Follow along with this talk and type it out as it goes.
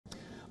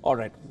All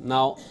right.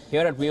 Now,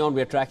 here at WION,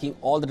 we are tracking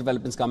all the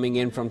developments coming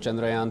in from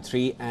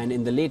Chandrayaan-3, and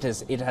in the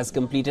latest, it has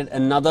completed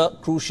another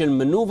crucial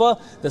maneuver.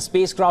 The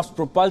spacecraft's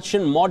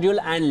propulsion module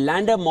and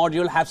lander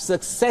module have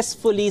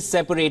successfully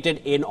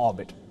separated in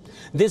orbit.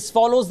 This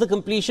follows the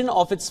completion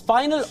of its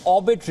final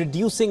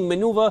orbit-reducing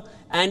maneuver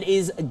and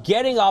is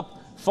gearing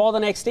up for the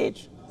next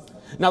stage.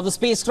 Now, the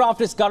spacecraft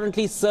is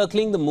currently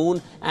circling the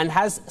moon and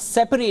has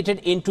separated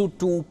into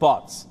two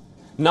parts.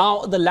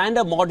 Now, the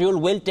lander module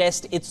will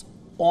test its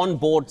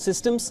on-board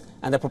systems,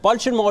 and the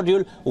propulsion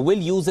module will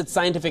use its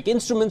scientific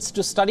instruments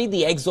to study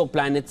the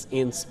exoplanets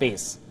in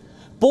space.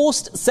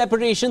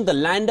 Post-separation, the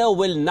lander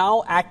will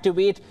now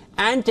activate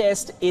and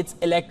test its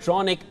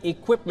electronic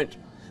equipment.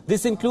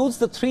 This includes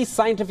the 3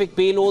 scientific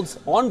payloads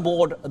on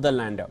board the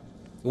lander.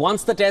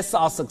 Once the tests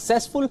are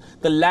successful,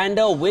 the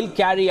lander will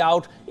carry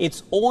out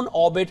its own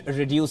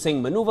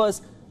orbit-reducing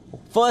maneuvers.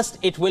 First,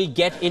 it will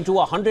get into a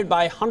 100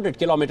 by 100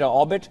 kilometer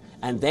orbit,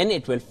 and then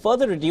it will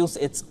further reduce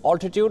its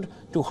altitude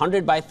to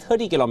 100 by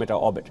 30 kilometer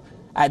orbit.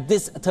 At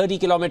this 30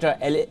 kilometer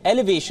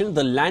elevation,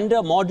 the lander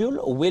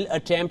module will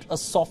attempt a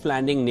soft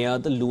landing near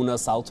the lunar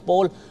South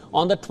Pole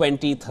on the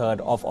 23rd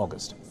of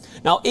August.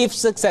 Now, if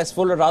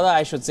successful, or rather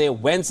I should say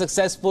when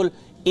successful,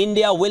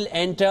 India will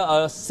enter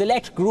a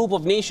select group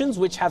of nations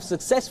which have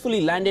successfully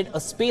landed a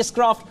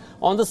spacecraft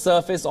on the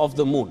surface of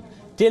the moon.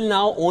 Till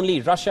now, only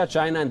Russia,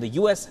 China and the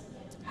US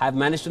have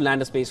managed to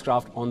land a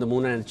spacecraft on the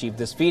moon and achieve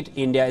this feat.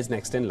 India is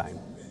next in line.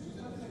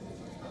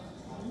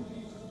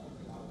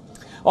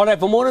 All right,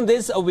 for more on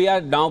this, we are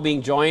now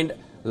being joined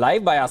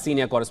live by our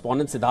senior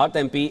correspondent Siddharth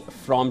MP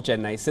from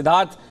Chennai.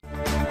 Siddharth,